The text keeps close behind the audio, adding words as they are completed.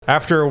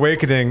After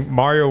awakening,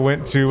 Mario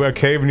went to a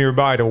cave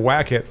nearby to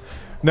whack it.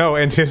 No,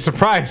 and to his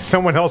surprise,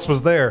 someone else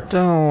was there.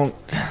 Don't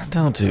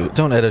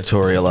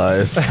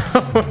editorialize.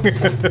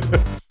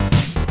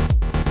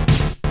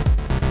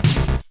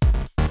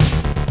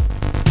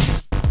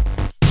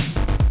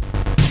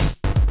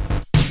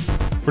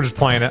 We're just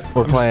playing it.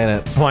 We're playing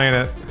it. Playing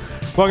it.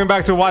 Welcome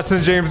back to Watson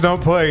and James Don't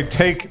Play,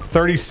 take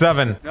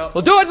 37.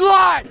 We'll do it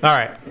live! All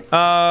right.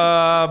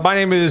 My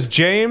name is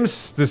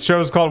James. This show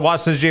is called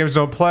Watson and James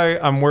Don't Play.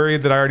 I'm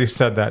worried that I already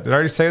said that. Did I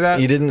already say that?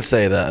 You didn't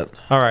say that.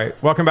 All right.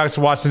 Welcome back to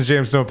Watson and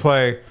James Don't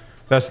Play.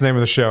 That's the name of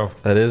the show.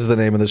 That is the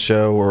name of the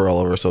show. We're all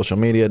over social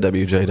media.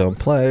 WJ Don't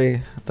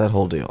Play. That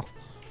whole deal.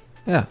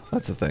 Yeah,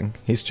 that's the thing.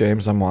 He's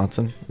James. I'm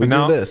Watson. We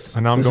do this.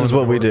 And now this is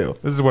what we do.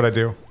 This is what I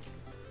do.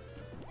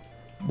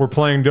 We're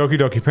playing Doki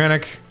Doki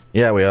Panic.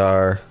 Yeah, we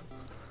are.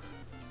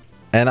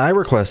 And I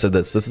requested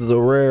this. This is a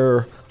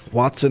rare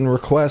Watson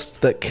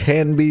request that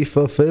can be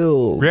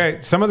fulfilled.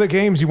 Right. Some of the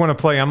games you want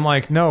to play, I'm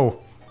like, no.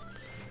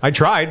 I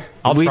tried.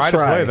 I'll try to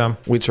play them.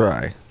 We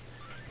try.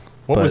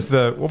 What was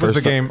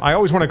the game? I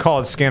always want to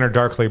call it Scanner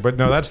Darkly, but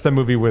no, that's the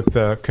movie with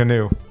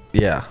Canoe.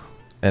 Yeah.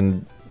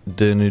 And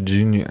Downey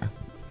Jr.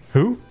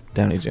 Who?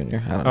 Downey Jr. I don't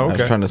know. Oh, okay. I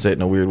was trying to say it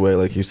in a weird way,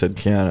 like you said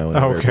Keanu in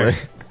a weird way.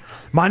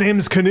 My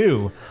name's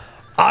Canoe.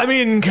 I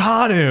mean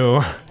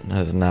Keanu.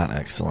 That is not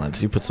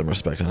excellent. You put some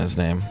respect on his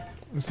name.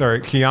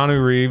 Sorry,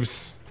 Keanu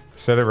Reeves.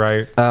 Said it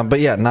right. But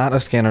yeah, not a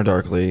Scanner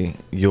Darkly.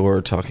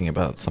 You're talking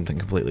about something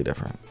completely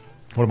different.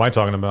 What am I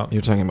talking about?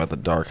 You're talking about the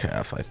dark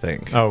half, I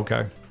think. Oh,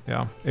 okay.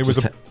 Yeah. It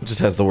just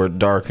has the word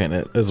dark in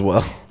it as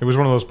well. It was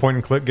one of those point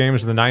and click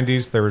games in the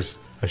 90s. There was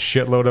a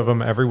shitload of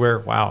them everywhere.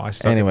 Wow.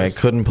 Anyway,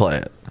 couldn't play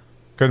it.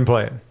 Couldn't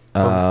play it.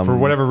 For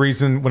whatever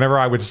reason, whenever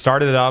I would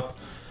start it up,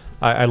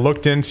 I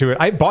looked into it.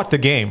 I bought the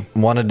game.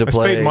 I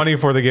paid money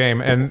for the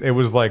game, and it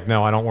was like,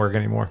 no, I don't work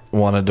anymore.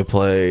 Wanted to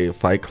play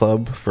Fight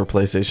Club for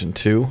PlayStation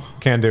 2.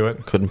 Can't do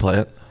it. Couldn't play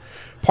it.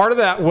 Part of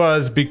that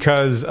was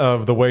because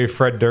of the way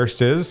Fred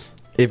Durst is.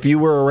 If you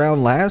were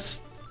around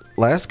last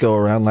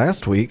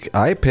week,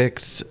 I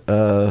picked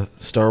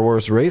Star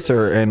Wars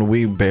Racer, and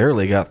we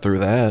barely got through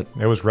that.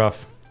 It was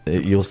rough.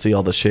 You'll see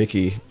all the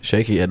shaky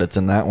edits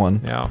in that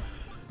one. Yeah.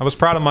 I was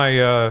proud of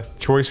my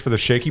choice for the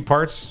shaky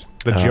parts.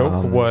 The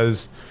joke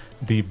was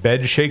the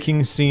bed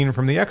shaking scene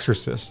from The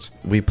Exorcist.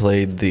 We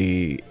played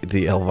the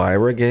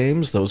Elvira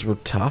games. Those were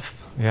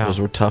tough. Yeah. Those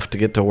were tough to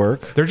get to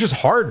work. They're just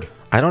hard.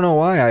 I don't know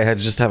why I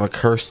just have a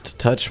cursed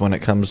touch when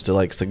it comes to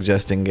like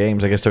suggesting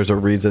games. I guess there's a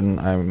reason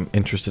I'm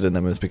interested in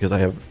them is because I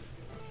have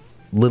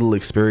little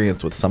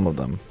experience with some of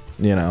them,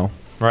 you know?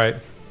 Right.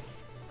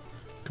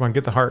 Come on,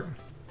 get the heart.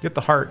 Get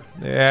the heart.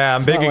 Yeah,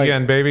 I'm big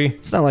again, baby.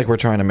 It's not like we're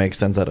trying to make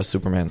sense out of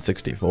Superman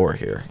 64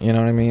 here. You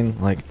know what I mean?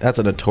 Like, that's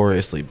a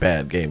notoriously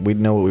bad game. We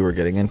know what we were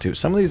getting into.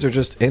 Some of these are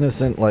just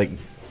innocent, like,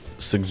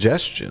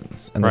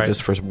 suggestions. And they're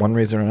just, for one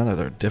reason or another,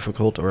 they're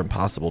difficult or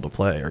impossible to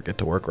play or get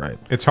to work right.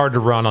 It's hard to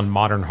run on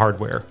modern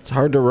hardware. It's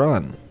hard to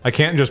run. I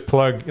can't just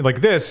plug... Like,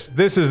 this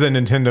is a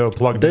Nintendo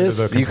plugged into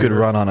the computer. You could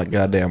run on a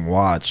goddamn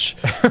watch.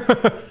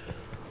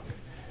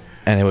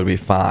 And it would be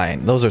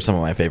fine. Those are some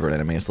of my favorite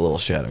enemies, the little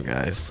shadow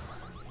guys.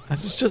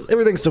 It's just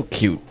everything's so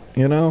cute,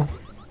 you know?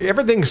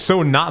 Everything's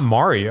so not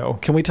Mario.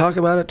 Can we talk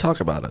about it?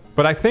 Talk about it.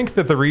 But I think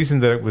that the reason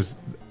that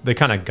they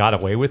kind of got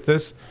away with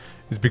this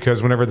is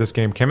because whenever this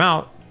game came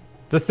out,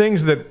 the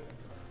things that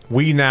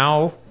we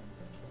now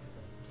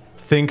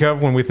think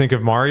of when we think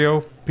of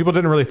Mario, people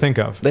didn't really think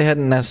of. They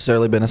hadn't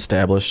necessarily been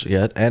established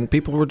yet, and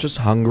people were just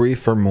hungry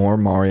for more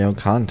Mario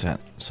content.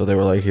 So they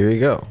were like, here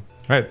you go. All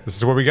right, this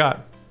is what we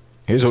got.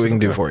 Here's what we can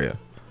do for you.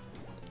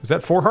 Is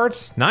that 4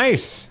 hearts?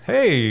 Nice.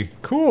 Hey,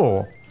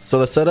 cool. So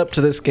the setup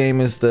to this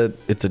game is that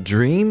it's a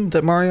dream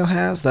that Mario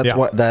has. That's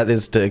what that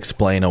is to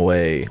explain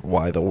away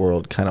why the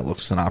world kind of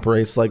looks and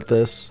operates like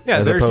this,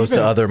 as opposed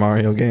to other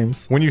Mario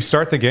games. When you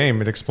start the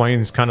game, it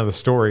explains kind of the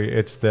story.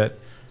 It's that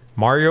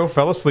Mario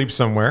fell asleep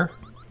somewhere.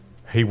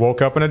 He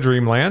woke up in a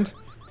dreamland.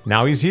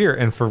 Now he's here,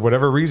 and for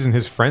whatever reason,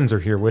 his friends are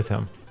here with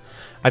him.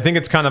 I think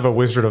it's kind of a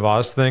Wizard of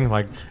Oz thing,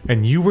 like,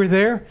 and you were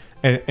there,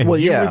 and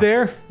you were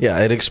there. Yeah,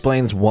 it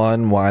explains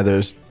why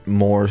there's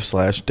more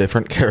 /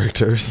 different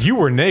characters. You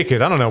were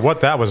naked. I don't know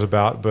what that was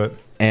about, but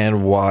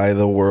and why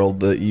the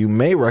world that you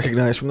may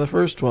recognize from the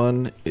first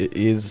one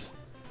is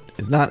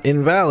not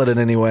invalid in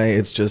any way.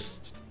 It's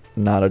just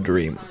not a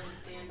dream.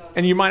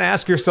 And you might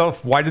ask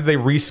yourself, why did they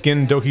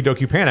reskin Doki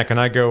Doki Panic? And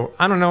I go,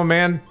 I don't know,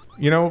 man.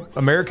 You know,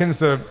 Americans,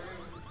 the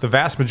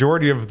vast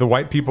majority of the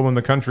white people in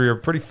the country are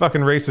pretty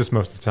fucking racist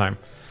most of the time.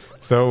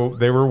 So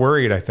they were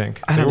worried, I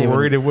think. They were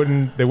worried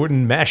they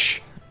wouldn't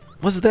mesh.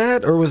 Was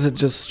that, or was it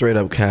just straight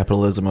up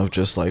capitalism of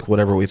just like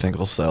whatever we think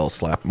will sell,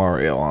 slap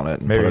Mario on it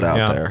and put it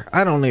out there?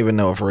 I don't even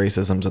know if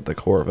racism's at the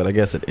core of it. I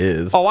guess it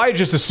is. Oh, I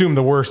just assume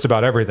the worst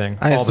about everything.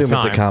 I assume it's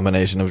a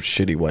combination of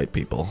shitty white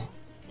people.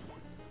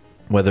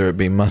 Whether it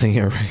be money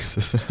or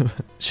racism.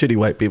 Shitty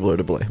white people are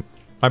to blame.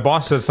 My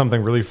boss said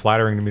something really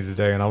flattering to me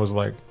today, and I was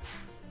like,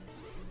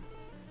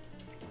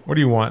 what do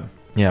you want?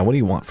 Yeah, what do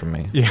you want from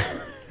me? Yeah.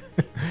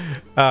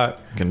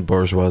 Fucking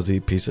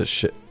bourgeoisie piece of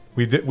shit.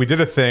 We did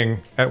a thing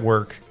at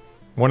work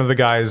One of the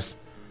guys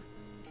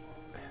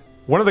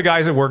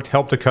at work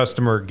helped a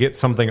customer get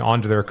something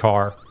onto their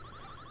car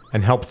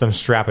and helped them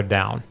strap it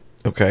down.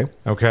 Okay.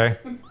 Okay?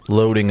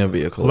 Loading a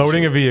vehicle.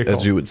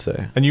 As you would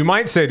say. And you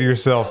might say to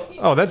yourself,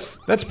 oh, that's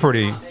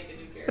pretty,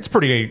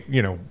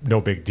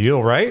 no big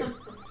deal, right?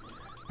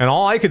 And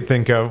all I could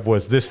think of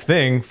was this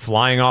thing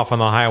flying off on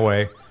the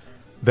highway,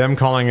 them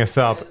calling us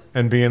up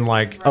and being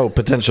like... Oh,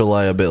 potential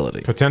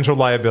liability. Potential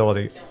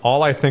liability.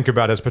 All I think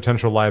about is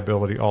potential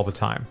liability all the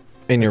time.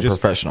 In your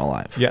professional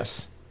life.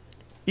 Yes.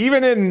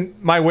 Even in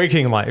my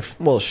waking life.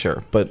 Well,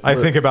 sure, but... I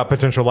think about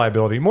potential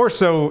liability. More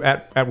so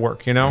at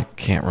work, you know? I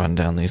can't run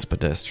down these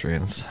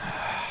pedestrians.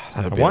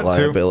 That would be a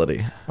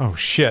liability. Oh,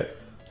 shit.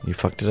 You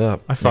fucked it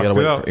up. I fucked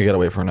it up. You gotta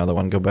wait for another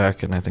one. Go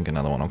back, and I think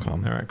another one will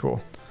come. All right, cool.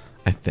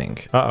 I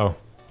think. Uh-oh.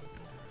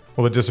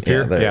 Will it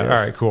disappear? Yeah, all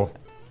right, cool.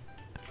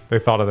 They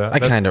thought of that. I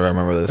kind of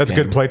remember this That's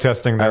game. good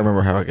playtesting. I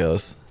remember how it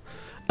goes.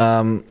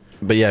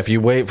 But yeah, if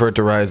you wait for it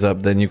to rise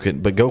up, then you can...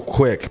 But go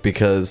quick,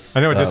 because...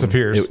 I know it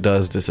disappears. It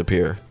does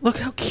disappear. Look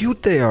how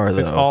cute they are, though.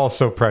 It's all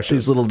so precious.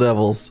 These little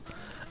devils.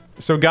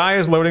 So guy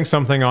is loading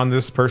something on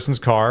this person's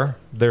car.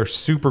 They're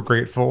super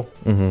grateful.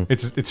 Mm-hmm.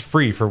 It's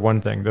free, for one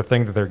thing. The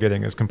thing that they're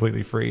getting is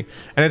completely free.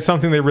 And it's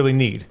something they really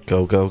need.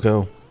 Go, go,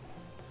 go.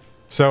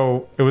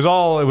 So it was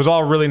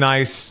all really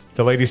nice.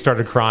 The lady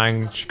started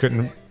crying. She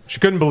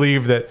couldn't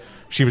believe that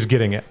she was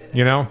getting it,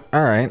 you know?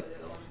 All right.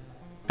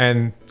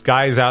 And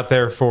guy's out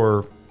there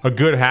for a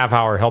good half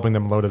hour helping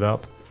them load it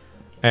up.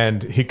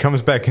 And he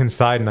comes back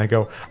inside and I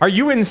go, "Are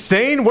you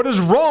insane? What is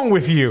wrong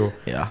with you?"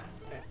 Yeah.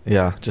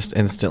 Yeah, just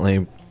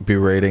instantly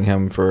berating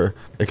him for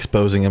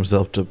exposing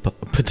himself to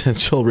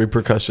potential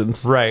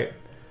repercussions. Right.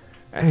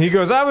 And he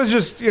goes, "I was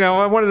just,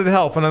 I wanted to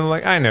help." And I'm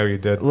like, "I know you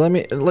did."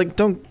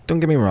 Don't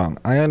get me wrong.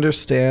 I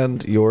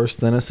understand your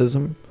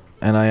cynicism,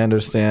 and I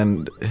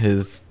understand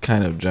his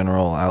kind of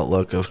general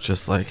outlook of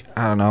just like,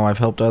 I don't know, I've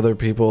helped other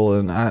people,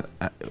 and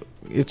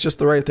it's just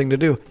the right thing to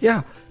do.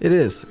 Yeah, it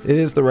is. It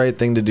is the right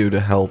thing to do to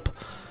help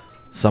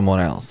someone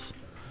else.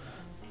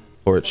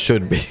 Or it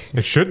should be.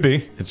 It should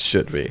be. It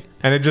should be.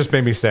 And it just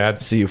made me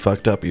sad. See, you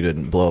fucked up. You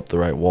didn't blow up the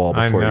right wall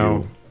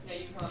before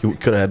you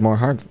could have had more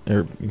hearts,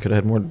 or you could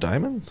have had more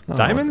diamonds.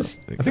 Diamonds?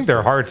 I think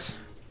they're hearts.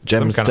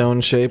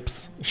 Gemstone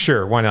shapes.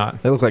 Sure, why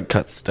not? They look like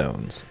cut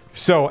stones.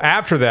 So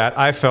after that,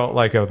 I felt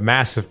like a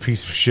massive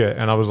piece of shit,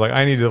 and I was like,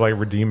 I need to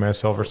redeem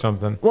myself or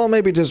something. Well,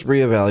 maybe just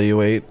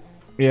reevaluate.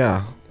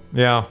 Yeah.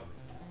 Yeah.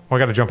 Well, I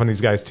got to jump on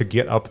these guys to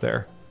get up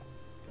there.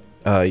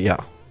 Yeah.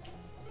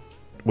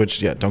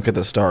 Which, yeah, don't get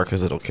the star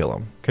because it'll kill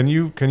him. Can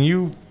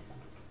you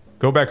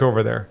go back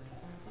over there?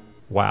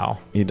 Wow.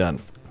 You done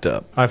fucked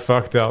up. I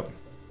fucked up.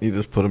 You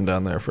just put him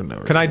down there for no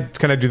reason.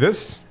 Can I do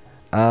this?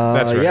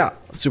 That's right. Yeah,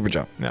 super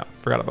jump. Yeah,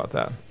 forgot about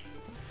that.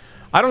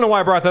 I don't know why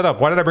I brought that up.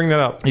 Why did I bring that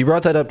up? You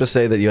brought that up to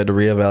say that you had to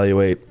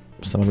reevaluate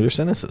some of your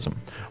cynicism.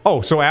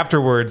 Oh, so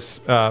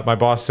afterwards, my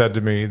boss said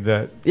to me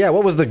that... Yeah,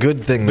 what was the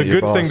good thing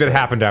that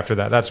happened after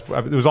that?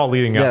 It was all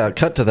leading up. Yeah,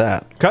 cut to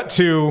that. Cut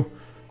to,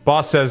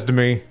 boss says to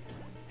me,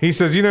 he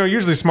says,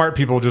 usually smart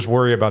people just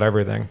worry about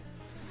everything.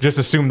 Just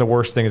assume the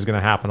worst thing is going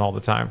to happen all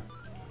the time.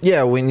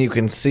 Yeah, when you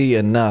can see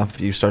enough,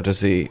 you start to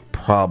see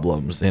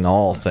problems in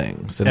all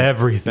things. And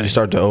everything. You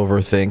start to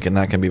overthink, and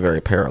that can be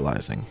very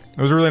paralyzing.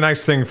 It was a really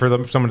nice thing for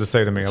someone to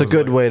say to me. It's a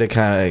good way to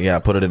kind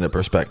of, put it into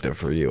perspective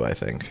for you, I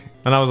think.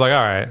 And I was like,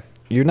 all right.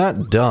 You're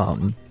not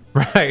dumb.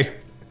 Right.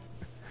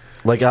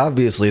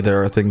 Obviously,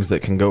 there are things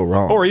that can go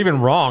wrong. Or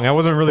even wrong. I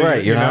wasn't really...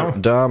 Right, you're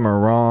not dumb or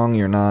wrong.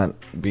 You're not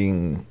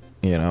being,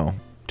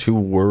 too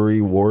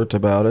worry-wart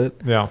about it.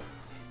 Yeah.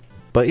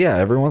 But yeah,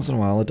 every once in a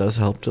while, it does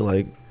help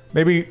to,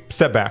 maybe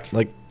step back.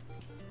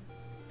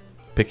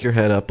 Pick your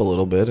head up a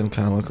little bit and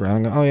kind of look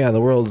around and go, oh, yeah,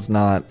 the world's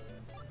not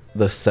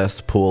the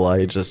cesspool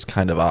I just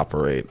kind of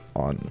operate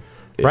on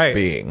it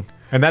being.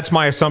 And that's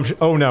my assumption.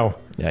 Oh, no.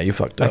 Yeah, you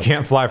fucked up. I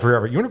can't fly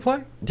forever. You want to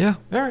play? Yeah.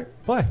 All right,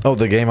 play. Oh,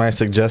 the game I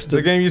suggested?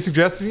 The game you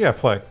suggested? Yeah,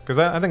 play. Because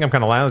I think I'm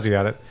kind of lousy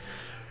at it.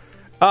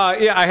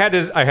 Yeah, I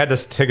had to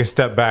take a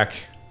step back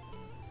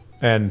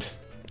and...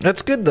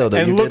 That's good, though,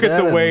 that you look did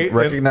at the way...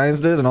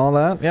 recognized it and all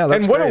that. Yeah,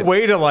 that's great. And what a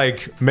way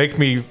to, make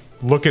me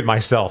look at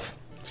myself.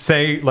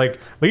 Say,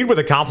 lead with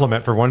a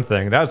compliment for one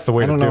thing. That's the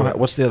way to do it.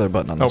 What's the other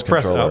button on this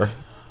controller?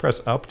 Press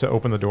up to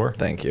open the door.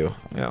 Thank you.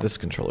 Yeah. This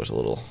controller's a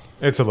little...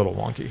 It's a little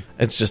wonky.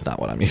 It's just not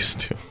what I'm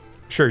used to.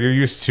 Sure, you're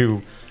used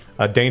to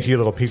a dainty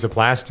little piece of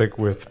plastic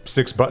with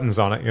 6 buttons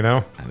on it,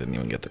 I didn't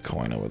even get the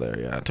coin over there.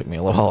 Yeah, it took me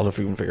a little while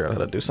to even figure out how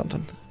to do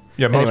something.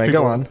 Yeah,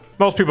 go on.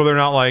 Most people, they're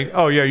not like,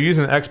 oh, yeah, you're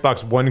using an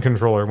Xbox One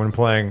controller when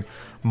playing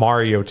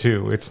Mario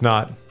 2. It's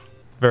not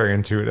very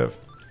intuitive.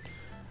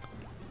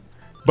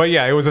 But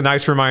yeah, it was a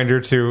nice reminder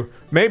to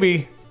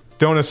maybe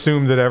don't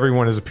assume that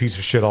everyone is a piece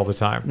of shit all the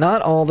time.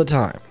 Not all the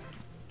time.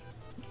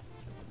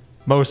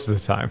 Most of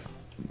the time.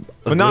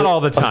 But not all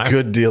the time. A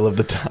good deal of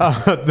the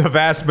time. The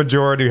vast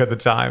majority of the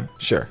time.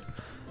 Sure.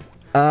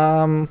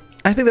 I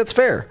think that's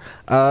fair.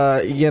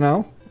 I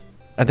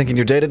think in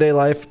your day-to-day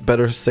life,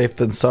 better safe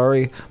than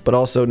sorry, but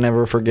also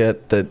never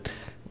forget that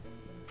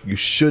you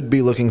should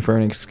be looking for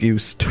an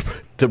excuse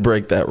to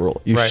break that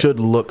rule. You Right. should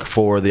look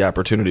for the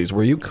opportunities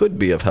where you could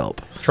be of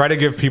help. Try to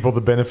give people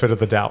the benefit of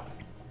the doubt.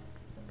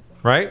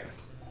 Right?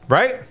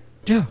 Right?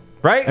 Yeah.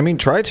 Right? I mean,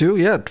 try to,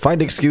 yeah.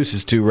 Find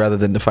excuses to rather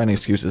than to find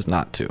excuses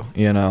not to,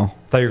 you know?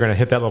 Thought you were going to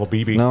hit that little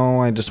BB.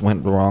 No, I just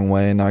went the wrong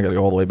way. Now I got to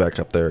go all the way back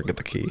up there and get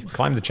the key.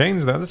 Climb the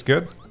chains, though. That's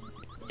good.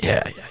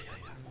 Yeah.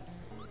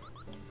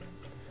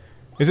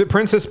 Is it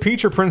Princess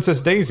Peach or Princess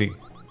Daisy?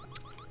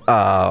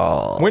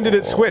 Oh. When did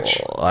it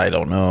switch? I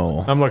don't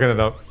know. I'm looking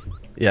it up.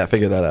 Yeah,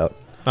 figure that out.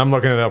 I'm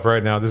looking it up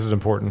right now. This is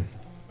important.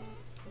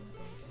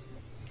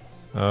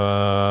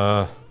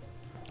 Microsoft.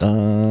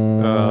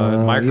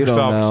 You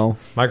don't know.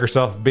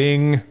 Microsoft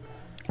Bing.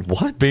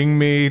 What? Bing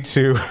me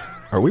to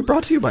Are we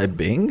brought to you by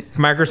Bing?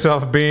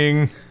 Microsoft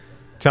Bing.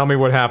 Tell me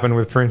what happened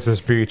with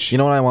Princess Peach. You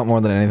know what I want more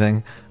than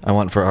anything? I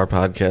want for our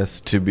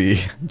podcast to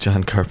be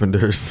John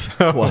Carpenter's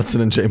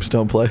Watson and James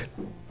Don't Play.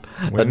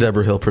 A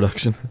Deborah Hill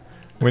production.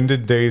 When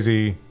did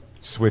Daisy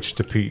switch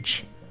to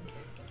Peach?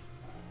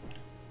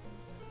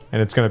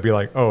 And it's going to be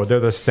like, oh, they're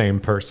the same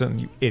person,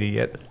 you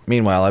idiot.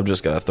 Meanwhile, I've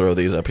just got to throw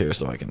these up here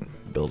so I can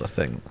build a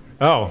thing.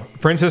 Oh,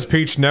 Princess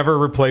Peach never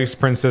replaced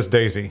Princess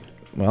Daisy.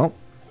 Well,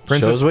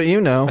 shows what you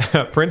know.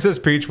 Princess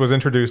Peach was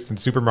introduced in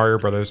Super Mario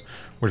Bros.,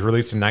 which was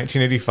released in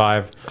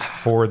 1985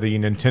 for the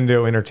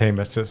Nintendo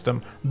Entertainment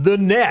System, the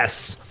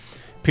NES.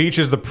 Peach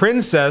is the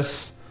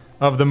princess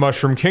of the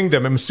Mushroom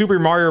Kingdom. In Super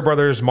Mario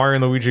Bros., Mario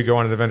and Luigi go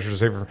on an adventure to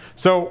save her.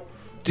 So,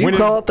 do you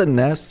call it the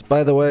NES,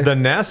 by the way? The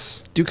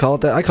NES? Do you call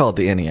it that? I call it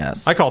the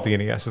NES. I call it the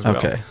NES as well.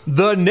 Okay.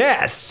 The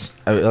NES!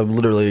 I've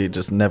literally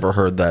just never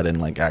heard that in,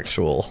 like,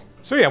 actual...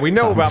 So, yeah, we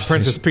know about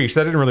Princess Peach.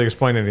 That didn't really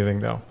explain anything,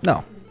 though.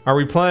 No. Are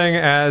we playing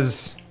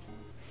as...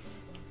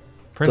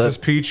 Princess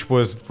Peach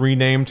was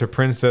renamed to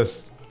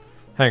Princess...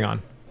 Hang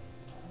on.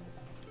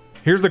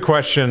 Here's the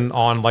question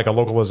on like a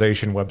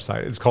localization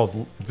website. It's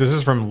called... This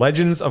is from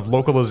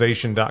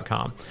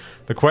legendsoflocalization.com.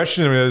 The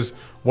question is,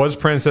 was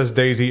Princess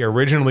Daisy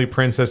originally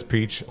Princess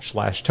Peach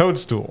 /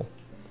 Toadstool?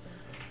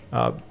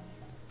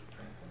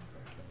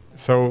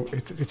 So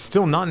it's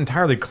still not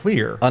entirely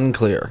clear.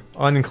 Unclear.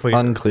 Unclear.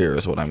 Unclear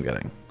is what I'm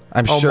getting.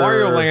 I'm sure...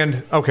 Mario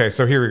Land... Okay,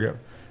 so here we go.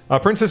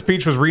 Princess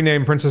Peach was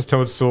renamed Princess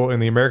Toadstool in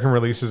the American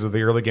releases of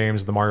the early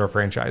games of the Mario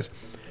franchise.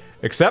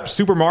 Except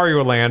Super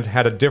Mario Land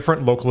had a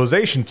different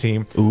localization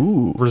team,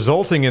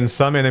 resulting in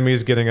some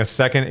enemies getting a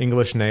second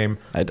English name,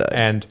 I died.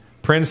 And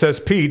Princess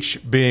Peach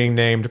being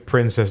named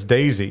Princess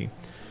Daisy.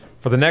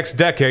 For the next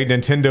decade,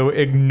 Nintendo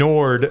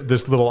ignored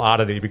this little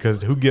oddity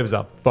because who gives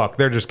a fuck?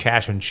 They're just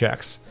cashing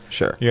checks.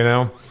 Sure. You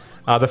know?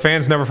 The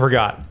fans never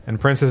forgot, and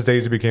Princess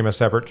Daisy became a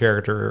separate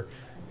character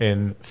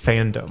in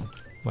fandom.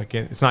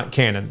 It's not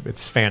canon,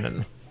 it's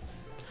fanon.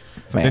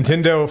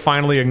 Nintendo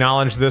finally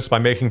acknowledged this by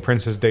making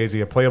Princess Daisy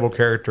a playable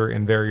character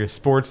in various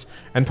sports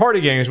and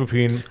party games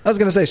between... I was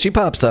going to say, she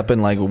pops up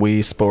in, like,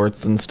 Wii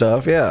Sports and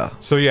stuff, yeah.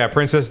 So, yeah,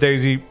 Princess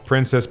Daisy,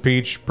 Princess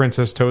Peach,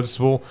 Princess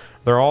Toadstool,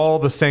 they're all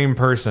the same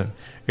person.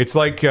 It's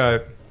like...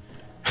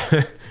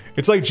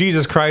 it's like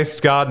Jesus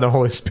Christ, God, and the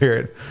Holy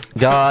Spirit.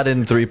 God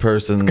in three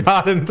persons.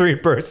 God in three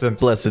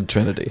persons. Blessed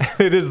Trinity.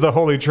 It is the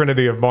Holy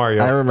Trinity of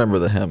Mario. I remember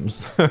the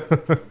hymns.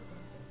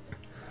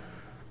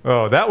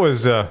 Oh, that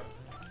was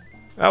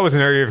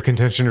an area of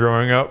contention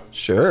growing up.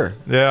 Sure.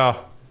 Yeah.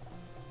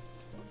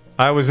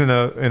 I was in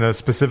a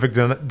specific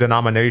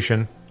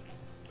denomination.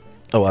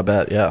 Oh, I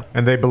bet, yeah.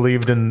 And they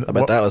believed in... I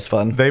bet that was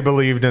fun. They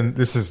believed in...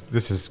 This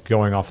is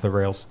going off the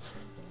rails.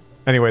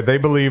 Anyway, they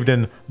believed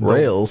in...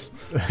 Rails?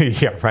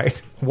 Yeah,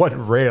 right. What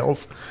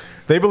rails?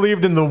 They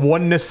believed in the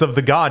oneness of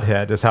the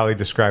Godhead, is how they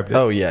described it.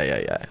 Oh,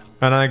 yeah.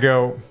 And I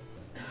go...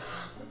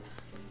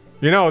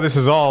 this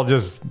is all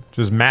just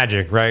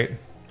magic, right?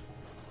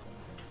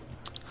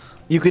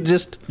 You could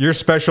just... Your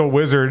special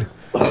wizard,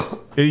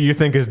 you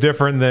think is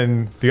different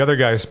than the other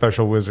guy's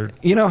special wizard.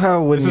 You know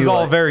how when this is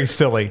all very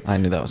silly. I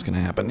knew that was going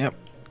to happen, yep.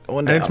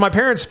 And it's my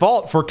parents'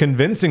 fault for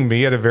convincing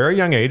me at a very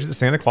young age that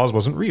Santa Claus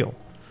wasn't real.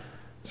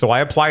 So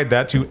I applied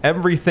that to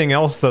everything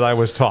else that I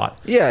was taught.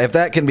 Yeah, if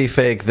that can be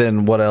fake,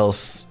 then what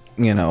else,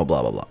 blah,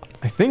 blah, blah.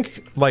 I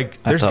think,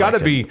 there's got to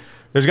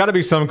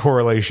be some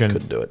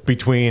correlation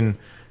between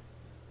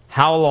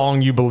how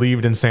long you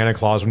believed in Santa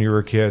Claus when you were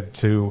a kid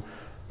to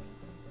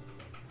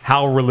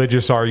how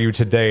religious are you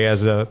today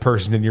as a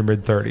person in your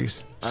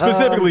mid-30s?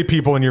 Specifically,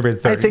 people in your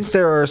mid-30s. I think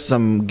there are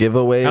some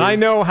giveaways. And I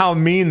know how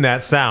mean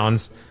that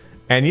sounds.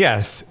 And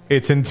yes,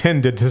 it's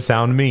intended to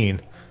sound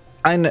mean.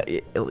 I know,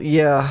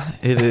 yeah,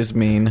 it is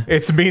mean.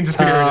 It's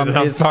mean-spirited.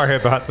 I'm sorry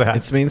about that.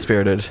 It's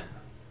mean-spirited.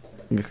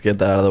 Get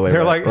that out of the way.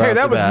 They're like, hey,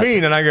 that was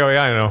mean. And I go,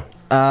 yeah, I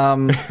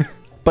know.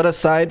 But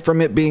aside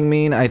from it being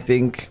mean, I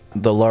think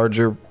the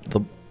larger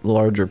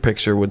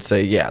picture would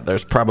say, yeah,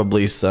 there's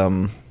probably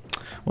some...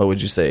 What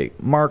would you say?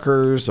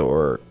 Markers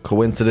or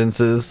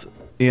coincidences,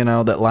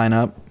 that line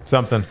up?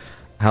 Something.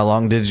 How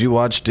long did you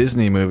watch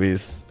Disney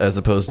movies as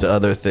opposed to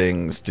other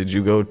things? Did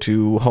you go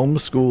to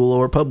homeschool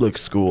or public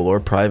school or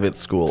private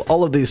school?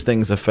 All of these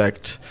things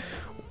affect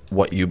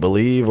what you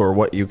believe or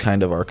what you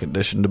kind of are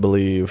conditioned to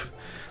believe.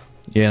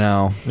 You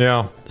know?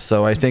 Yeah.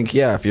 So I think,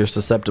 if you're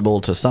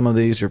susceptible to some of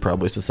these, you're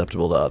probably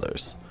susceptible to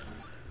others.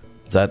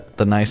 Is that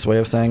the nice way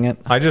of saying it?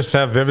 I just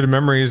have vivid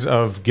memories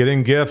of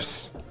getting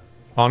gifts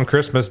on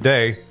Christmas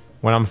Day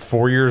when I'm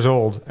 4 years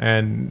old,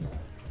 and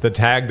the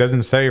tag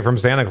doesn't say from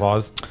Santa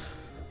Claus.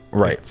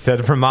 Right. It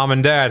said from Mom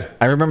and Dad.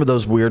 I remember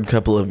those weird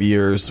couple of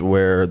years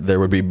where there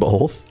would be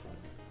both.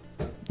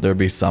 There would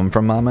be some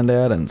from Mom and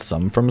Dad and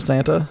some from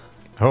Santa.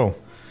 Oh,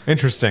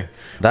 interesting.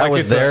 That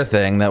was their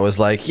thing. That was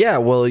like,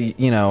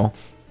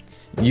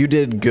 you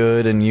did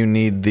good and you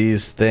need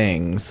these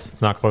things.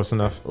 It's not close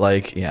enough.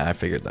 Like, I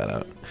figured that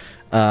out.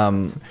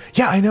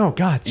 Yeah, I know.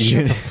 God,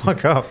 shut the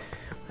fuck up.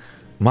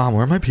 Mom,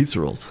 where are my pizza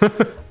rolls?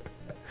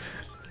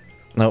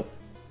 Nope.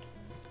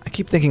 I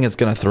keep thinking it's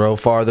going to throw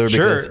farther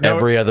because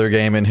every other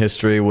game in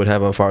history would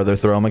have a farther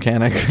throw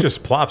mechanic. It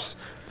just plops.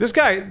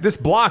 This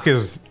block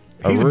is...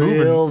 He's a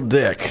real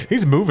dick.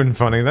 He's moving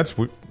funny. That's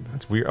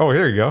weird. Oh,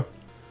 here you go.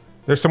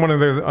 There's someone on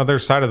the other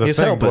side of the He's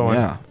thing helping, blowing.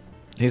 yeah.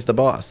 He's the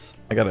boss.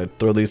 I got to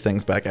throw these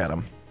things back at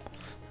him.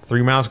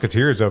 3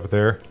 Musketeers up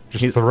there.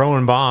 Just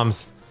throwing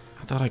bombs.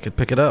 I thought I could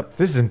pick it up.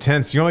 This is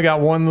intense. You only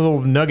got one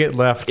little nugget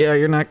left. Yeah,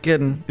 you're not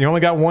kidding. You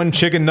only got one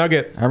chicken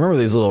nugget. I remember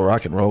these little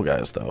rock and roll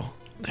guys, though.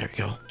 There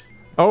you go.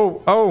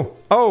 It's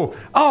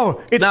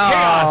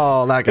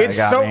chaos. That guy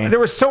got me. There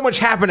was so much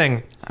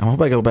happening. I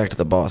hope I go back to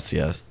the boss,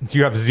 yes.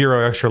 You have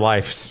 0 extra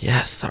lives.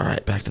 Yes, all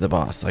right, back to the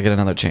boss. I get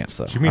another chance,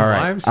 though. You mean all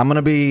right, lives? I'm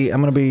gonna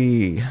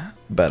be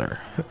better.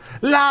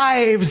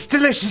 Lives!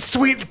 Delicious,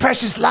 sweet,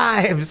 precious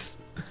lives!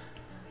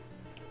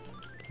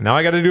 Now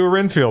I got to do a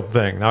Renfield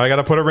thing. Now I got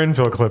to put a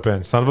Renfield clip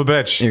in. Son of a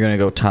bitch. You're gonna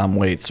go Tom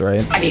Waits,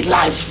 right? I need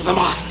lives for the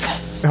master.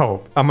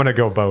 Oh, I'm going to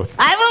go both.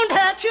 I won't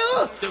hurt you.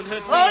 All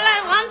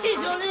I want is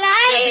your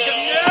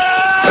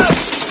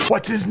life.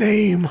 What's his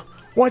name?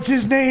 What's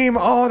his name?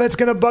 Oh, that's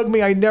going to bug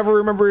me. I never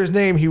remember his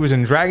name. He was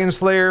in Dragon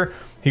Slayer.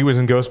 He was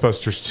in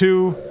Ghostbusters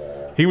 2.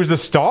 He was the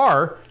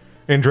star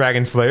in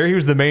Dragon Slayer. He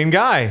was the main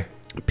guy.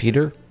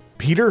 Peter?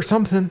 Peter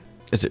something.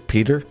 Is it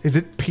Peter? Is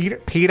it Peter?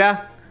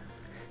 Peter?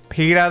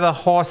 Peter the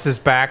horse is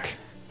back.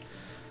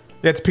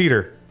 Yeah, it's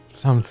Peter.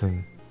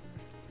 Something.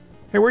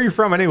 Hey, where are you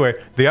from anyway?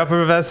 The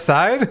Upper West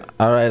Side?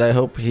 All right, I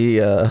hope he...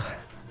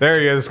 There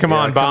he is. Come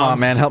on, bombs. Come on,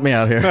 man. Help me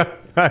out here.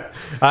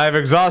 I've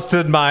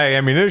exhausted my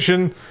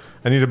ammunition.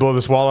 I need to blow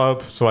this wall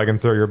up so I can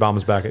throw your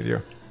bombs back at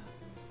you.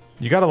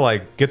 You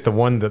gotta, get the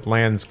one that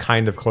lands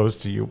kind of close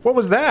to you. What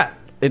was that?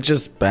 It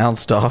just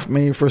bounced off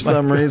me for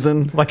some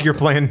reason. Like you're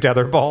playing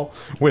tetherball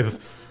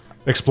with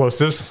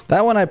explosives.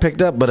 That one I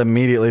picked up, but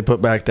immediately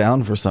put back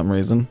down for some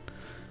reason.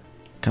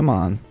 Come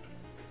on.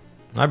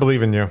 I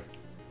believe in you.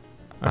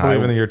 I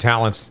believe in your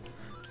talents.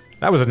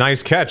 That was a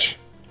nice catch.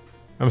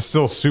 I'm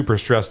still super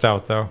stressed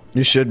out, though.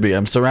 You should be.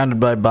 I'm surrounded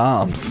by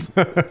bombs.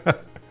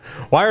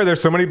 Why are there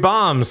so many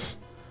bombs?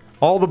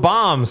 All the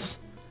bombs.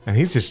 And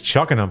he's just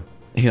chucking them.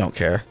 You don't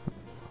care.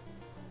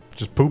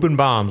 Just pooping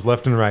bombs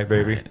left and right,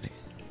 baby. Right.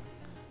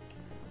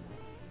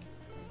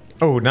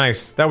 Oh,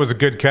 nice. That was a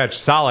good catch.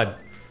 Solid.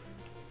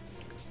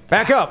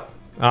 Back up.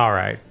 All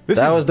right.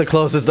 That was the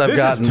closest I've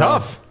gotten. This is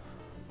tough.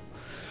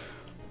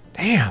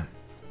 Damn.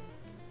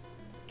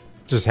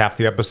 Just half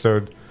the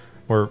episode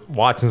where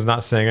Watson's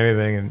not saying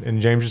anything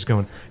and James just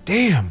going,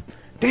 damn,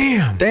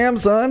 damn. Damn,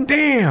 son.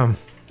 Damn.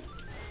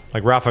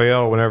 Like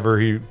Raphael, whenever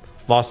he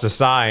lost a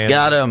sigh.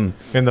 Got him.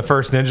 In the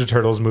first Ninja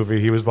Turtles movie,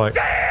 he was like,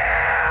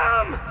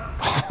 damn.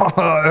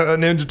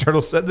 Ninja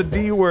Turtle said the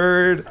D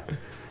word.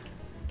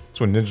 That's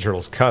when Ninja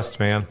Turtles cussed,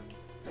 man.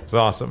 It's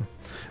awesome.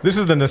 This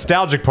is the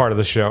nostalgic part of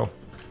the show.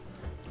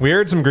 We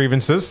aired some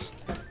grievances.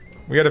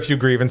 We had a few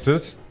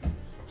grievances.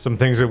 Some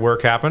things at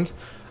work happened.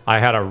 I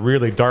had a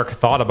really dark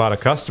thought about a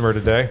customer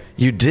today.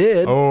 You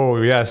did?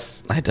 Oh,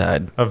 yes. I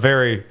died.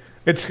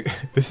 This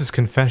is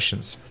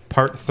Confessions,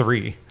 part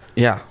 3.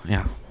 Yeah.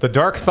 The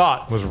dark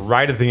thought was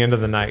right at the end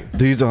of the night.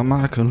 These are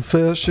my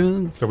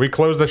confessions. So we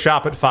closed the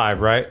shop at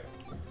 5, right?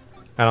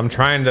 And I'm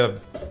trying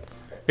to...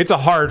 It's a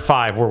hard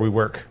 5 where we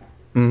work.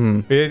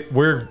 Mm-hmm.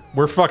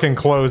 We're fucking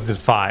closed at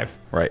 5.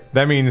 Right.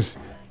 That means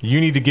you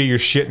need to get your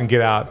shit and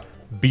get out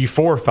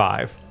before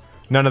 5.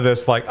 None of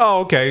this like,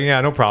 oh, okay,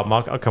 yeah, no problem.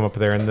 I'll come up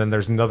there. And then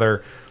there's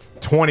another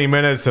 20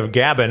 minutes of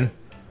gabbing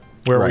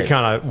where we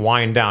kind of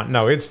wind down.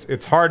 No, it's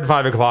hard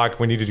 5 o'clock.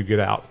 We need to get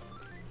out.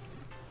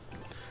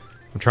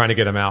 I'm trying to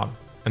get him out.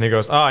 And he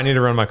goes, oh, I need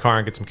to run my car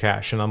and get some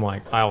cash. And I'm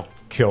like, I'll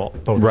kill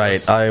both of us.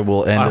 Right, I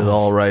will end it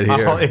all right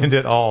here. I'll end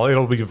it all.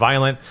 It'll be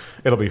violent.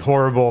 It'll be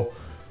horrible.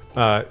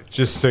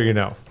 Just so you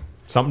know.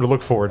 Something to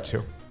look forward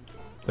to.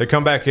 They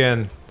come back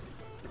in,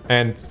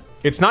 and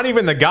it's not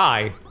even the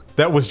guy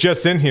that was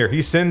just in here.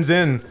 He sends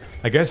in,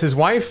 I guess, his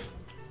wife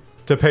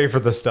to pay for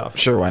the stuff.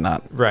 Sure, why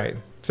not? Right.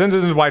 Sends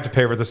in his wife to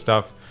pay for the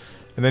stuff.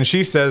 And then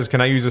she says,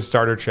 can I use a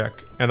starter check?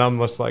 And I'm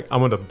just like, I'm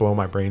going to blow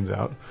my brains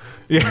out.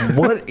 Yeah.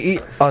 What?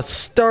 A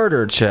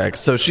starter check?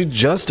 So she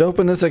just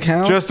opened this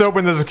account? Just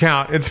opened this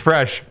account. It's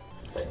fresh.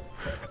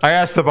 I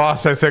asked the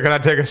boss, I said, can I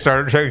take a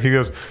starter check? He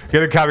goes,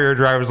 get a copy of your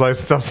driver's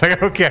license. I was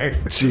like, okay.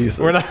 Jesus.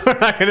 We're not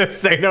going to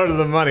say no to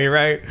the money,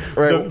 right?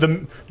 Right.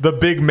 The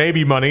big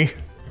maybe money.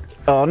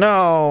 Oh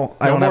no!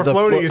 I don't more have the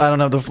floaties. I don't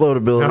have the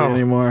floatability No.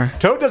 anymore.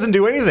 Toad doesn't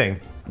do anything.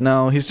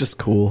 No, he's just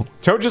cool.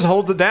 Toad just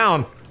holds it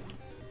down.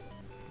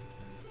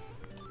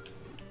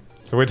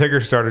 So we take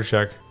her starter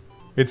check.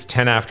 It's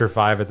 10 after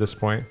 5 at this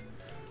point.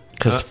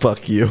 Cause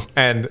fuck you.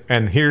 And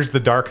here's the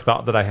dark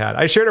thought that I had.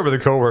 I shared it with a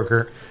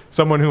coworker,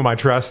 someone whom I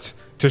trust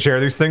to share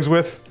these things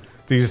with.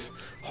 These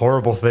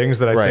horrible things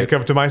that I Right. think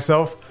of to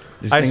myself.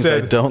 These things I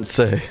don't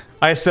say.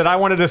 I said, I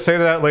wanted to say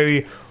to that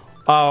lady,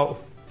 why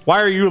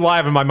are you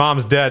alive and my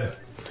mom's dead?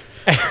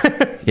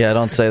 Yeah,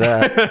 don't say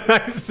that.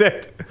 I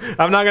said,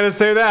 I'm not going to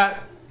say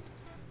that.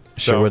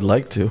 Sure So- would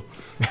like to.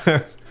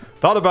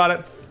 Thought about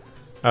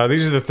it.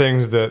 These are the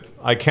things that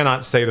I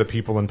cannot say to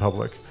people in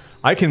public.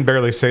 I can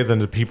barely say them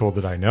to people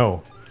that I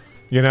know.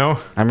 You know?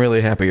 I'm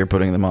really happy you're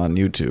putting them on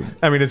YouTube.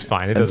 I mean, it's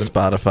fine. It And doesn't.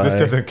 Spotify. This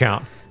doesn't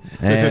count.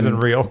 This And isn't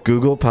real.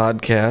 Google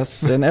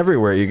Podcasts and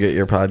everywhere you get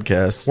your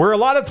podcasts. We're a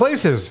lot of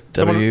places.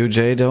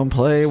 WJ don't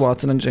play,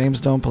 Watson and James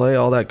don't play,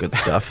 all that good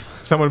stuff.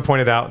 Someone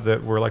pointed out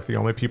that we're like the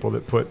only people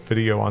that put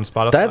video on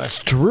Spotify. That's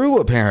true,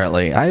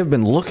 apparently. I have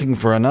been looking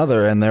for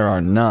another, and there are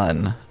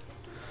none.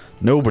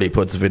 Nobody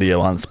puts video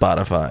on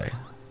Spotify.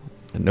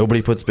 And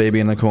nobody puts Baby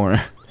in the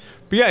Corner.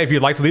 But yeah, if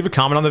you'd like to leave a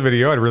comment on the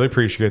video, I'd really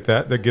appreciate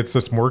that. That gets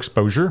us more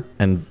exposure.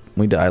 And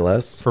we die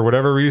less. For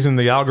whatever reason,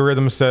 the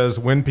algorithm says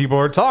when people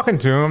are talking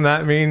to them,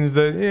 that means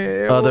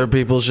that Other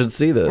people should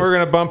see this. we're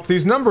going to bump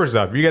these numbers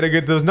up. You got to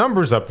get those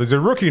numbers up. These are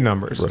rookie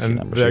numbers. Rookie and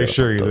numbers. I gotta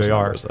assure pump you those they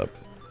are. numbers up.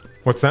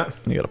 What's that?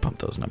 You gotta pump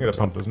those You numbers got to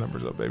pump up. those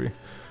numbers up, baby.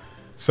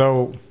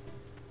 So,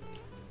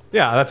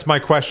 yeah, that's my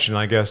question,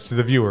 I guess, to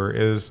the viewer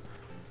is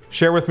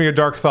share with me a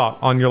dark thought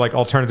on your like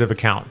alternative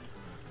account.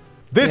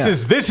 This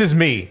Yeah. is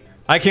me.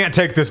 I can't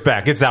take this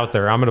back. It's out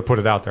there. I'm going to put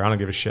it out there. I don't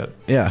give a shit.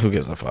 Yeah, who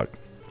gives a fuck?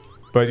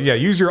 But yeah,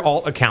 use your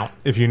alt account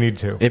if you need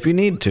to. If you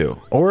need to.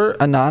 Or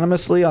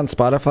anonymously on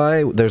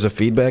Spotify, there's a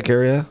feedback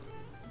area.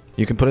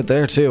 You can put it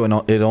there too, and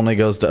it only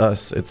goes to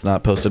us. It's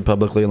not posted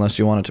publicly unless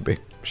you want it to be.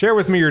 Share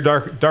with me your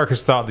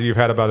darkest thought that you've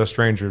had about a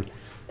stranger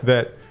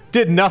that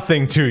did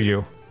nothing to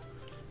you.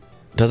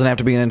 Doesn't have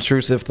to be an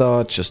intrusive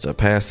thought, just a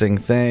passing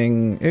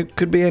thing. It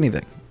could be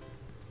anything.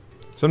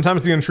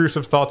 Sometimes the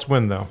intrusive thoughts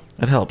win, though.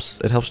 It helps.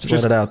 It helps to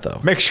Just let it out, though.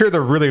 Make sure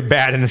the really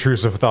bad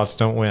intrusive thoughts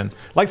don't win.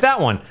 Like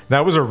that one.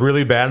 That was a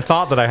really bad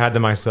thought that I had to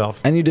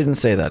myself. And you didn't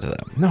say that to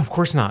them. No, of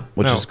course not.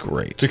 Which No. is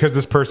great. Because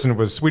this person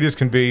was sweet as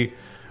can be,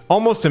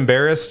 almost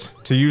embarrassed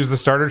to use the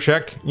starter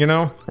check, you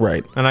know?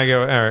 Right. And I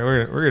go, all right,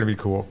 we're going to be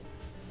cool.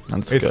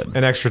 That's It's good.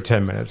 an extra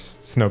 10 minutes.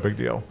 It's no big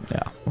deal.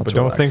 Yeah. But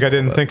don't think I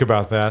didn't think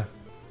about that.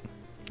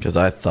 Because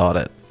I thought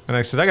it. And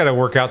I said, I got to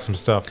work out some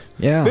stuff.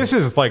 Yeah. This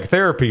is like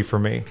therapy for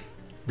me.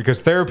 Because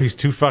therapy's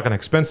too fucking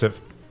expensive.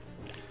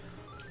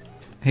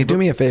 Hey, do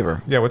me a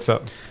favor. Yeah, what's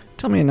up?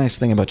 Tell me a nice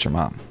thing about your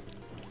mom.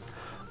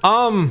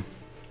 Oh,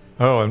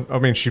 I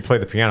mean, she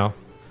played the piano.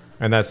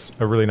 And that's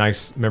a really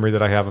nice memory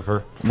that I have of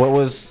her. What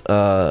was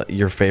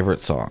your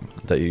favorite song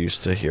that you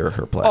used to hear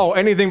her play? Oh,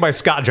 anything by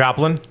Scott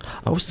Joplin.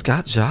 Oh,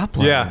 Scott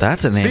Joplin. Yeah.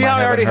 That's a name. See how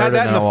I already had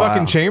that in the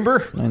fucking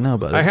chamber? I know,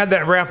 buddy. I had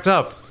that wrapped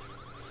up.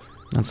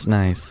 That's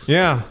nice.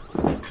 Yeah.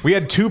 We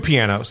had two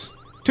pianos.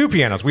 Two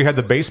pianos. We had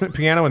the basement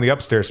piano and the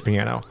upstairs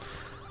piano.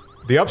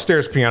 The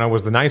upstairs piano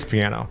was the nice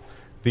piano.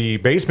 The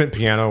basement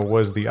piano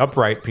was the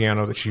upright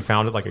piano that she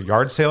found at like a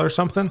yard sale or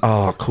something.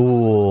 Oh,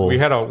 cool. We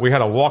had a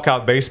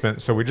walkout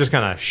basement, so we just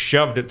kind of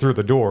shoved it through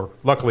the door.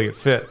 Luckily, it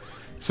fit.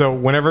 So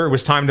whenever it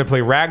was time to play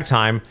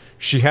ragtime,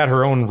 she had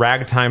her own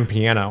ragtime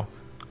piano.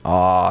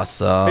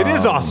 Awesome. It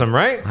is awesome,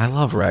 right? I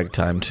love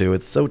ragtime too.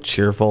 It's so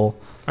cheerful. All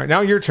right, now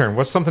your turn.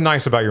 What's something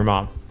nice about your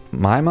mom?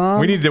 My mom?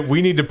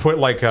 We need to put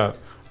like a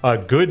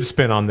good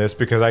spin on this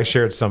because I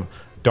shared some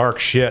dark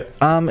shit.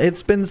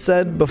 It's been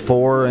said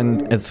before,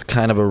 and it's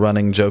kind of a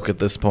running joke at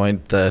this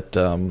point that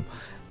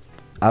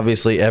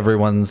obviously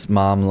everyone's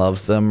mom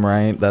loves them,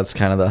 right? That's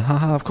kind of the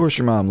haha, of course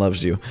your mom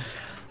loves you.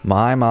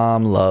 My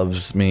mom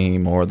loves me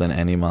more than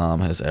any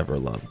mom has ever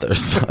loved their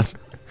son.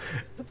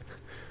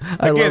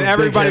 Again,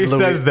 everybody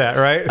says that,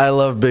 right? I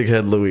love Big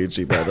Head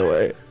Luigi, by the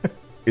way.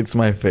 It's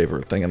my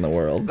favorite thing in the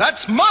world.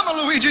 That's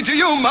Mama Luigi to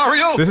you,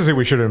 Mario! This is who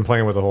we should have been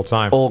playing with the whole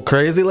time. Old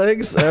Crazy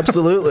Legs?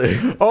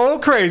 Absolutely. Oh,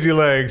 crazy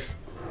legs.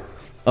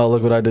 Oh,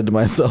 look what I did to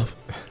myself.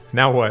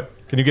 Now what?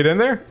 Can you get in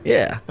there?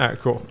 Yeah. All right,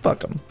 cool. Fuck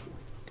them.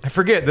 I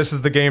forget this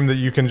is the game that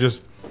you can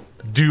just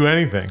do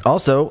anything.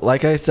 Also,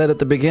 like I said at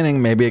the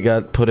beginning, maybe it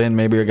got put in,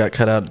 maybe it got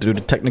cut out due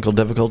to technical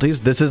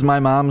difficulties. This is my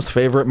mom's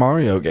favorite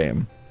Mario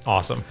game.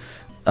 Awesome.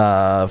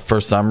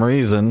 For some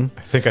reason,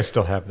 I think I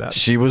still have that.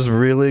 she was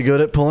really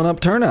good at pulling up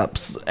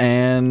turnips.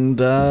 And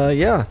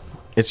yeah,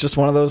 it's just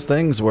one of those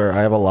things where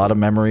I have a lot of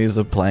memories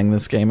of playing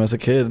this game as a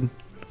kid.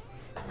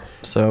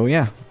 So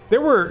yeah. There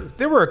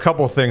were a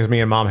couple things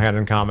me and mom had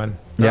in common.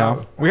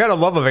 Yeah. We had a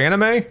love of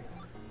anime.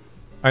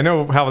 I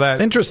know how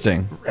that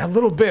Interesting. a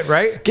little bit,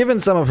 right? Given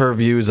some of her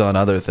views on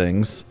other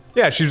things,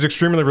 Yeah, she was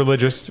extremely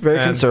religious. very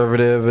and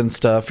conservative and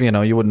stuff, you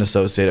know, you wouldn't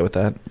associate it with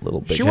that little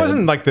big She head.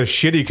 wasn't like the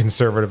shitty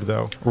conservative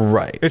though.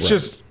 Right. It's right.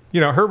 just,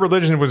 her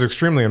religion was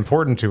extremely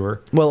important to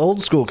her. Well,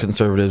 old school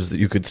conservatives that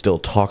you could still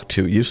talk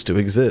to used to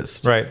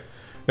exist. Right.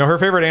 No, her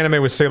favorite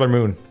anime was Sailor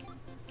Moon.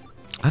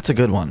 That's a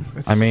good one.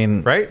 I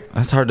mean, right?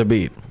 That's hard to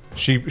beat.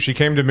 She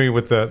came to me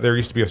with there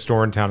used to be a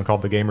store in town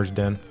called the Gamers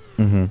Den.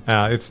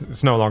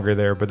 It's no longer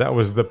there, but that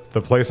was the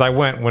place I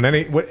went when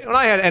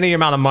I had any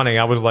amount of money.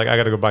 I was like, I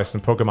got to go buy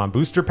some Pokemon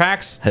booster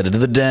packs. Headed to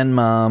the den,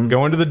 Mom.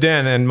 Go into the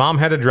den, and Mom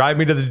had to drive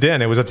me to the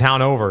den. It was a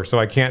town over, so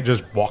I can't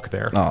just walk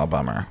there. Oh,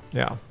 bummer.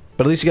 Yeah.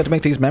 But at least you got to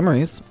make these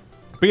memories.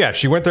 But yeah,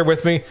 she went there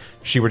with me.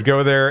 She would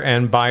go there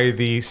and buy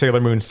the Sailor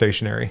Moon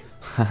stationery.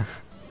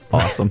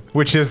 Awesome.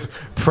 Which is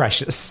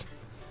precious.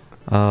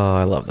 Oh,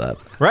 I love that.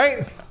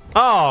 Right?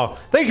 Oh,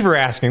 thank you for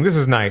asking. This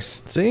is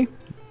nice. See?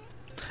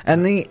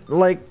 And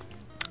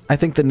I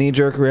think the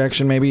knee-jerk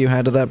reaction maybe you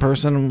had to that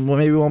person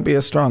maybe won't be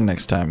as strong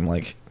next time.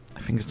 Like,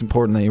 I think it's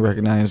important that you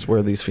recognize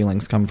where these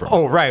feelings come from.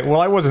 Oh, right.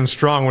 Well, I wasn't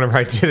strong whenever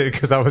I did it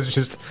because I was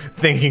just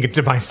thinking it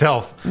to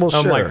myself. Well,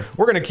 I'm sure. like,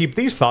 we're going to keep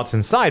these thoughts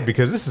inside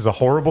because this is a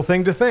horrible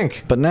thing to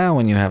think. But now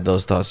when you have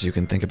those thoughts, you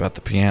can think about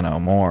the piano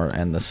more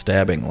and the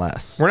stabbing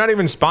less. We're not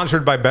even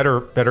sponsored by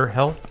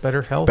BetterHelp.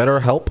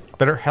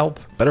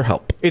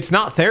 BetterHelp. It's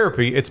not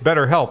therapy. It's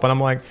BetterHelp. And I'm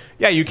like,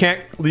 yeah, you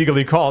can't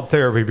legally call it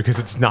therapy because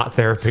it's not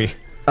therapy.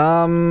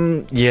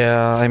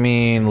 Yeah, I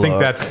mean,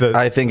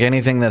 I think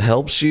anything that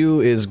helps you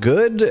is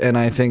good, and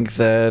I think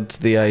that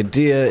the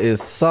idea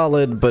is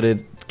solid, but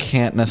it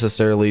can't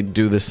necessarily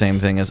do the same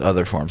thing as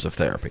other forms of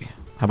therapy.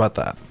 How about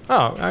that?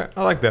 Oh,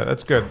 I like that.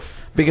 That's good.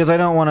 Because I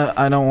don't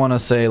want to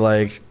say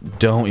like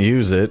don't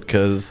use it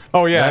because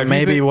that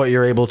may be what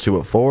you're able to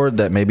afford.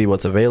 That may be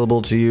what's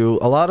available to you.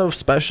 A lot of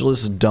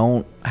specialists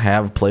don't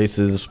have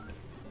places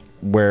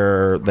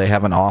where they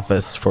have an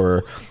office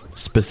for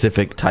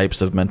specific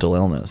types of mental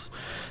illness.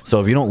 So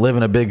if you don't live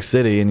in a big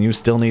city and you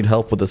still need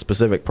help with a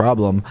specific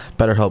problem,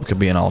 BetterHelp could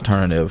be an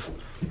alternative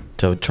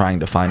to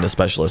trying to find a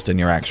specialist in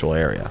your actual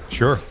area.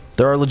 Sure.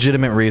 There are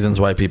legitimate reasons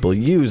why people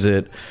use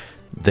it.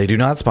 They do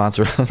not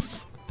sponsor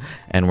us,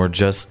 and we're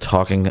just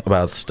talking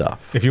about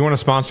stuff. If you want to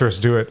sponsor us,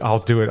 do it. I'll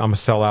do it. I'm a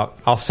sellout.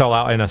 I'll sell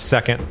out in a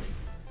second.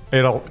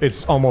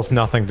 It's almost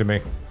nothing to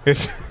me.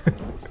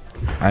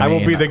 I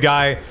will be the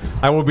guy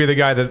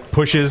that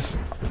pushes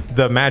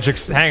the magic.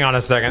 Hang on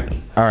a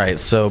second. All right,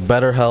 so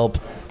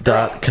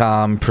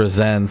BetterHelp.com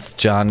presents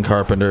John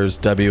Carpenter's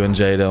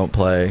W&J Don't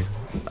Play.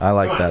 I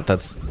like that.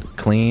 That's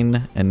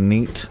clean and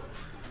neat.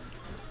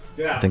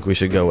 Yeah. I think we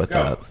should go with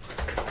that.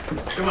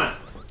 Come on.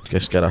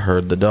 Just gotta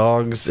herd the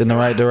dogs in the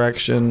right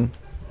direction.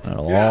 And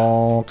it'll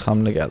all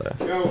come together.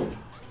 Go.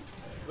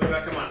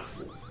 Luna, come on.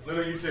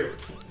 Luna, you too.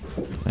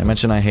 I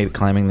mentioned I hate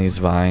climbing these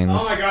vines.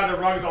 Oh my god, the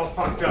rug's all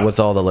fucked up. With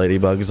all the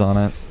ladybugs on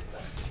it.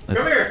 Come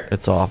here.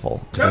 It's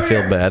awful. Because I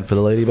feel bad for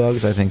the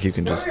ladybugs. I think you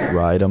can just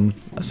ride them,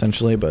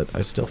 essentially, but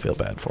I still feel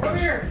bad for them.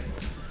 Here.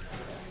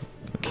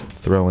 Keep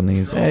throwing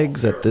these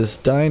eggs at this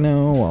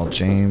dino while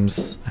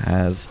James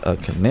has a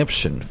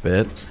conniption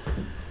fit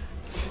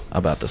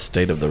about the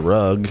state of the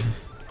rug.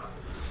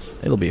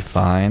 It'll be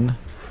fine.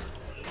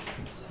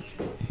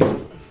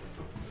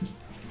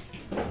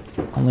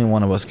 Only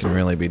one of us can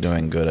really be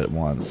doing good at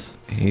once.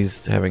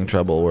 He's having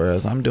trouble,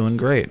 whereas I'm doing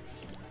great.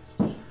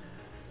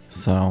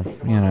 So,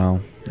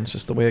 it's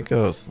just the way it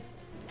goes.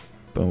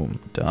 Boom.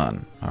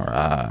 Done. All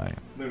right.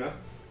 Luna,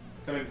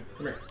 come in.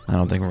 Come here. I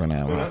don't think we're going to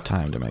have enough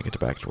time to make it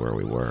back to where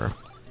we were.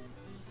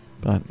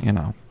 But,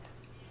 we'll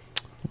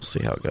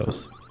see how it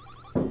goes.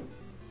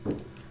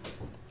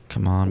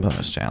 Come on,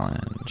 bonus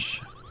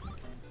challenge.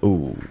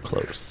 Ooh,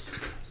 close.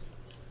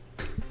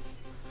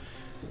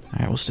 All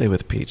right, we'll stay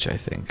with Peach, I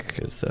think,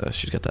 because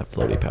she's got that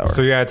floaty power.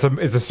 So yeah, it's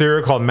a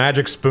cereal called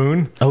Magic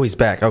Spoon. Oh, he's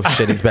back. Oh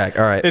shit, he's back.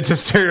 All right. It's a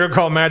cereal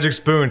called Magic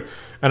Spoon,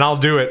 and I'll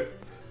do it.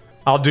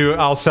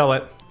 I'll sell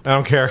it. I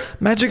don't care.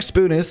 Magic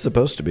Spoon is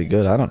supposed to be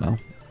good. I don't know.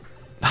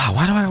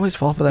 Why do I always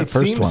fall for that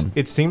first one?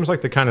 It seems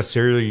like the kind of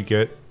cereal you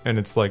get, and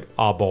it's like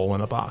a bowl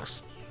in a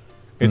box.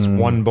 It's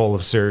one bowl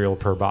of cereal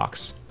per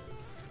box.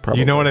 Probably.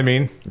 You know what I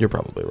mean? You're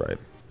probably right.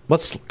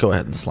 Let's go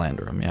ahead and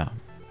slander him. Yeah.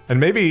 And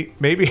maybe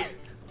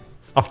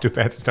it's off to a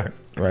bad start.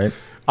 Right.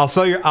 I'll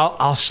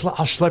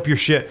schlep your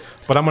shit,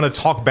 but I'm going to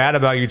talk bad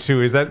about you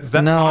too. Is that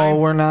no? fine?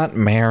 We're not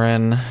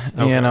Marin.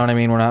 Okay. You know what I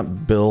mean? We're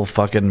not Bill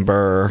fucking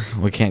Burr.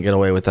 We can't get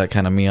away with that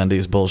kind of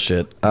MeUndies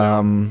bullshit.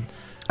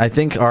 I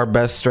think our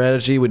best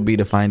strategy would be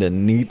to find a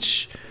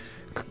niche,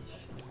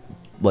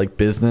 like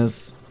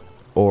business,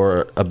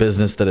 or a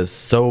business that is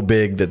so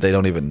big that they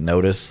don't even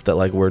notice that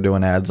like we're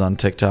doing ads on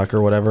TikTok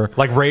or whatever.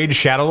 Like Raid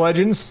Shadow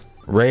Legends.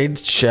 Raid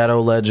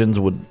Shadow Legends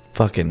would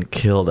fucking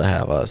kill to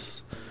have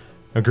us.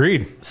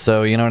 Agreed.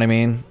 So you know what I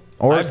mean?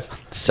 Or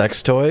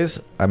sex toys.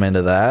 I'm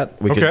into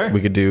that. We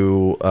could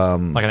do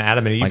like an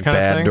Adam and Eve like kind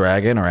of Bad thing.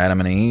 Dragon or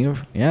Adam and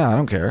Eve. Yeah, I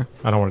don't care.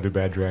 I don't want to do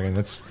Bad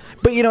Dragon.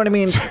 But you know what I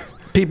mean?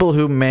 People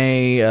who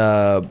may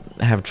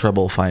have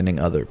trouble finding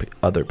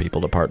other people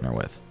to partner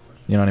with.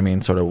 You know what I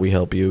mean? Sort of we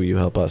help you, you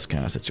help us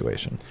kind of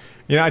situation.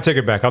 Yeah, I take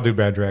it back. I'll do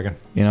Bad Dragon.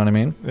 You know what I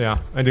mean? Yeah,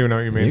 I do know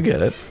what you mean. You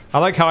get it. I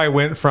like how I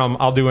went from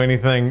I'll do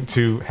anything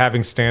to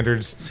having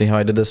standards. See how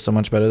I did this so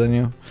much better than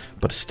you,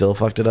 but still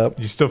fucked it up?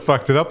 You still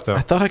fucked it up, though.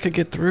 I thought I could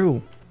get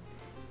through.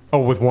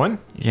 Oh, with one?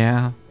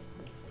 Yeah.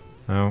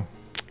 No.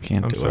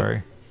 Can't I'm do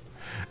sorry.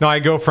 No, I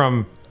go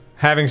from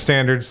having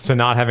standards to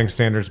not having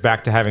standards,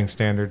 back to having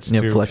standards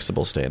Yeah, to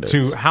flexible standards.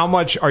 to how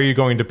much are you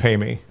going to pay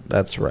me?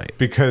 That's right.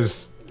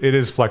 Because it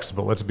is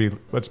flexible. Let's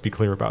be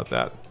clear about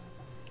that.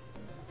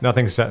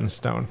 Nothing's set in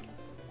stone.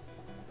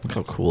 Look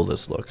how cool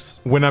this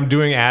looks. When I'm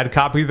doing ad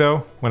copy, though,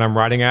 when I'm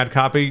writing ad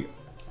copy,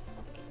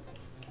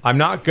 I'm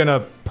not going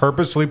to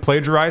purposefully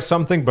plagiarize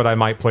something, but I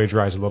might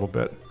plagiarize a little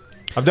bit.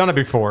 I've done it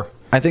before.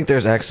 I think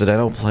there's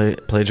accidental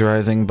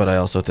plagiarizing, but I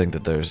also think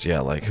that there's,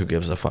 like, who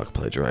gives a fuck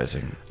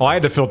plagiarizing. Well, I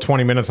had to fill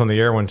 20 minutes on the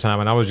air one time,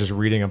 and I was just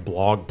reading a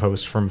blog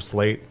post from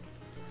Slate.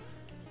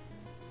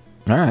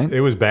 All right.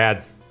 It was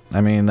bad.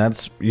 I mean,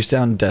 you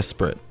sound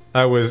desperate.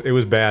 It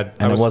was bad.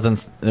 And it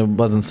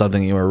wasn't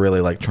something you were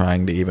really, like,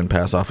 trying to even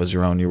pass off as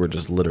your own. You were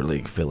just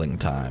literally filling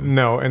time.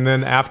 No, and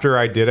then after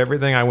I did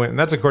everything, I went, and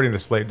that's according to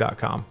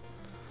Slate.com.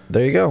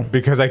 There you go.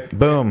 Because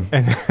Boom.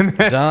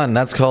 Done.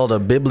 That's called a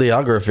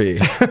bibliography.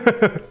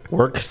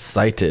 Work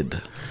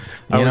cited.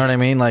 You know what I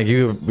mean? Like,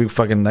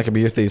 that could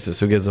be your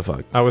thesis. Who gives a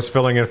fuck? I was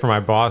filling in for my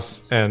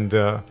boss, and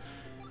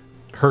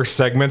her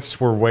segments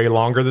were way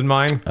longer than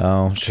mine.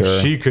 Oh, sure.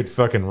 She could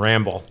fucking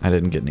ramble. I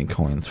didn't get any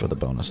coins for the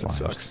bonus lives.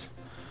 Sucks.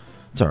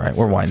 It's all right.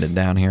 We're winding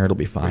down here. It'll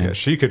be fine. Yeah,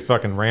 she could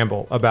fucking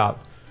ramble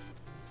about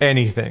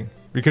anything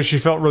because she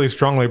felt really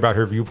strongly about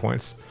her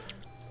viewpoints.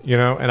 You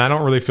know, and I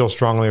don't really feel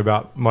strongly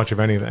about much of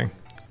anything.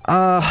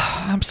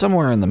 I'm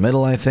somewhere in the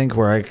middle, I think,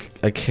 where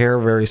I care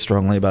very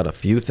strongly about a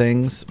few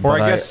things. Or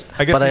but I guess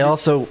but I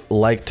also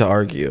like to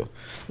argue.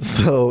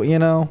 So,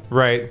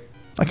 Right.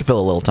 I can fill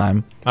a little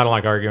time. I don't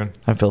like arguing.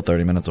 I fill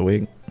 30 minutes a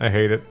week. I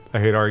hate it. I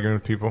hate arguing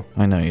with people.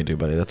 I know you do,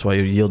 buddy. That's why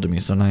you yield to me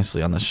so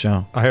nicely on this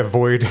show. I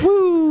avoid.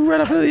 Woo! Right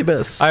up to the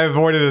abyss. I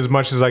avoid it as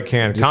much as I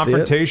can. Did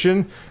you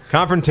see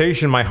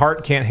Confrontation, my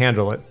heart can't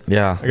handle it.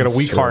 Yeah. I got a that's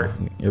weak true. heart.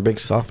 You're a big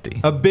softy.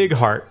 A big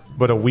heart,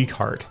 but a weak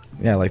heart.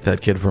 Yeah, like that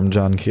kid from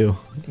John Q.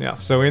 Yeah.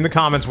 So in the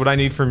comments, what I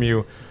need from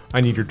you, I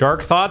need your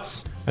dark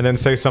thoughts, and then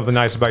say something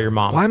nice about your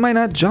mom. Why am I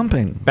not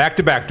jumping? Back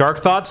to back, dark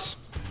thoughts,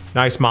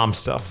 nice mom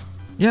stuff.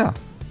 Yeah,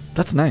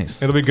 that's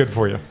nice. It'll be good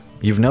for you.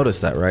 You've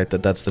noticed that, right?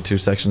 That's the two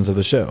sections of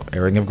the show.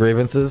 Airing of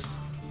grievances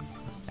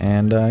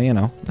and,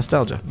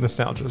 nostalgia.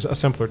 Nostalgia, a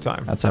simpler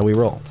time. That's how we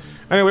roll.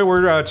 Anyway,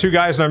 we're two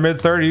guys in our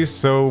mid-30s,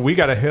 so we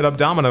got to hit up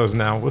Domino's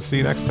now. We'll see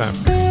you next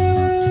time.